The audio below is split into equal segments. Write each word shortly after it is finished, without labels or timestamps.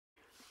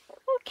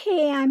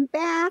Okay, I'm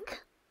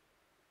back.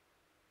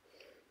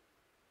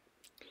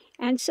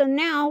 And so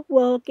now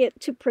we'll get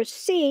to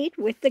proceed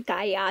with the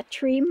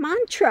Gyatri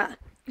mantra.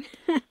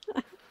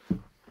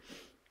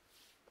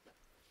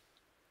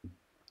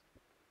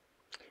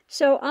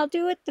 So I'll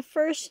do it the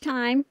first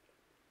time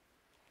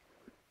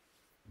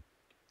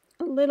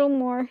a little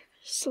more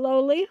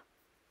slowly.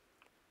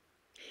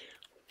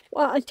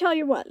 Well, I tell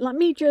you what, let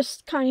me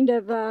just kind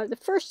of, the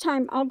first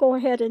time I'll go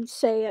ahead and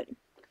say it.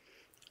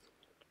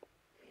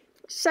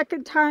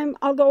 Second time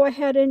I'll go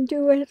ahead and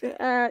do it,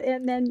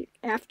 and then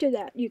after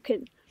that you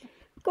can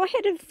go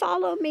ahead and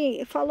follow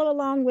me, follow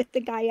along with the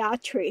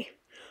Gyatri.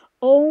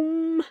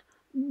 Om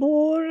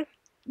Bhur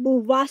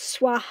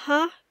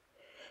Bhuvaswaha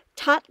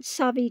Tat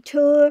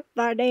Savitur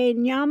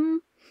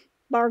Varenyam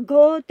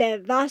Bhargo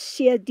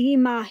Devasya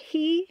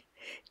Dhimahi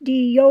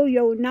Dhiyo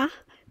Yona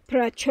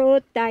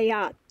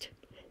Prachodayat.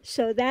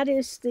 So that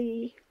is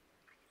the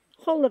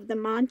whole of the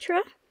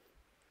mantra.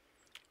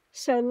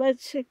 So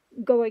let's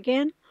go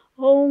again.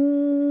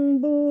 Om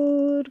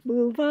Bhur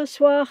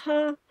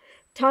Bhuvaswaha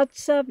Tat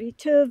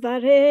Savitur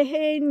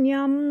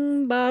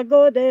Varenyam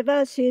Bhargo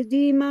Devasya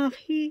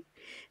Dhimahi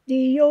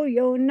Dhiyo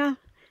Yona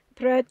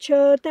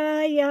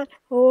Prachodayat.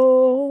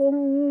 Om.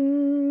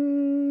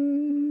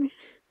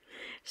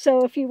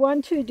 So if you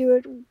want to do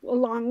it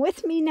along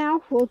with me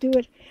now, we'll do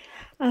it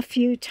a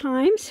few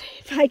times.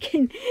 If I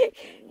can.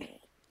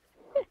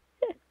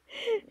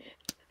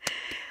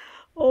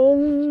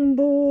 Om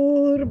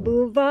Bhur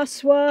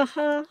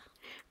Bhuvaswaha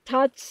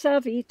Tat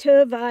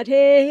Savitur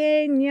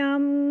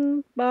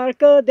Varenyam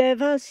Bhargo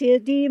Devasya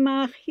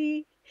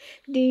Dhimahi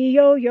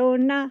Dhiyo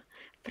Yona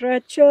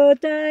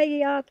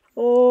Prachodayat.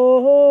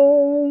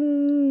 Om.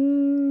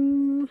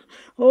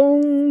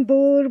 Om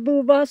Bhur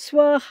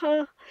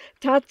Bhuvaswaha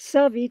Tat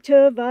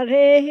Savitur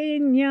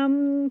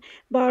Varenyam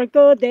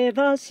Bhargo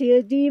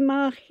Devasya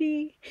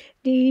Dhimahi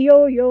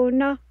Dhiyo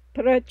Yona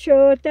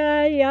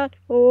Prachodayat.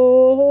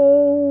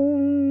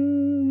 Om.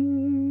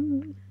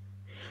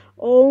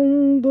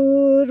 Om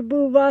Bhur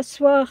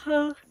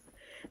Bhuvaswaha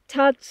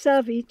Tat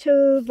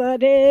Savitur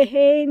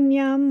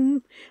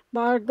Varenyam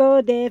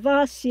Bhargo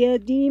Devasya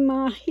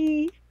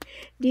Dhimahi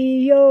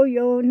Dhiyo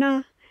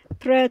Yona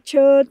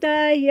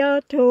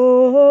Prachodayat.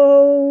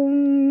 Om.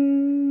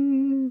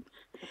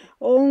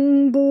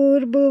 Om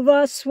Bhur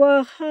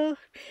Bhuvaswaha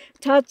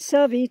Tat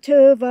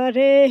Savitur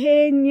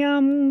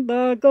Varenyam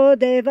Bhargo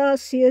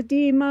Devasya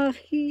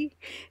Dhimahi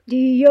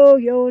Dhiyo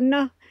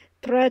Yona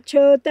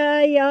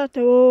Prachodayat.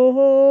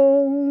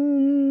 Om.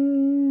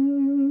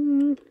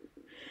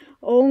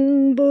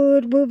 Om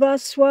Bhur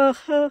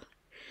Bhuvaswaha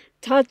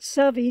Tat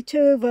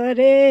Savitur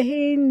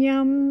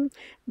Varenyam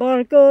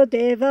Bhargo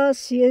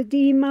Devasya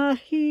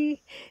Dhimahi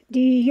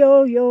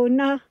Dhiyo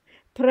Yona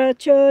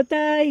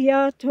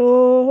Prachodayat.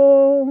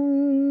 Om.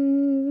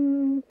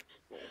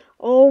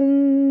 Om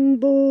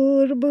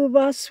Bhur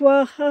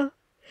Bhuvaswaha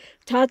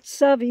Tat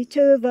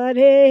Savitur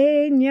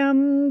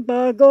Varenyam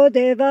Bhargo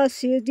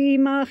Devasya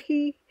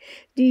Dhimahi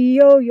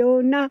Dhiyo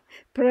Yona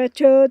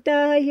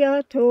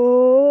Prachodayat.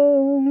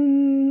 Om.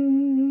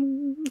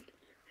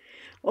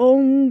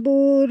 Om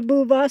Bhur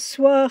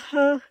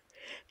Bhuvaswaha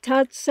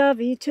Tat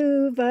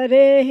Savitur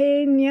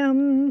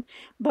Varenyam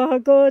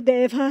Bhargo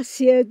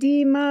Devasya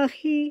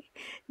Dhimahi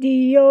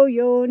Dhiyo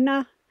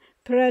Yona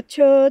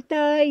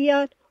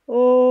Prachodayat.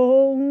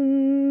 Om.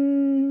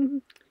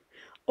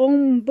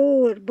 Om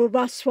Bhur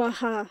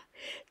Bhuvaswaha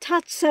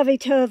Tat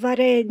Savitur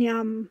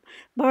Varenyam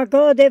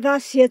Bhargo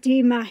Devasya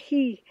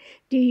Dhimahi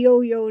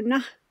Dhiyo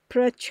Yona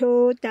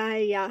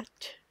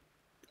Prachodayat.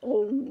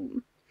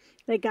 Om.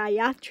 The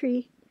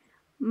Gyatri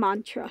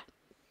mantra.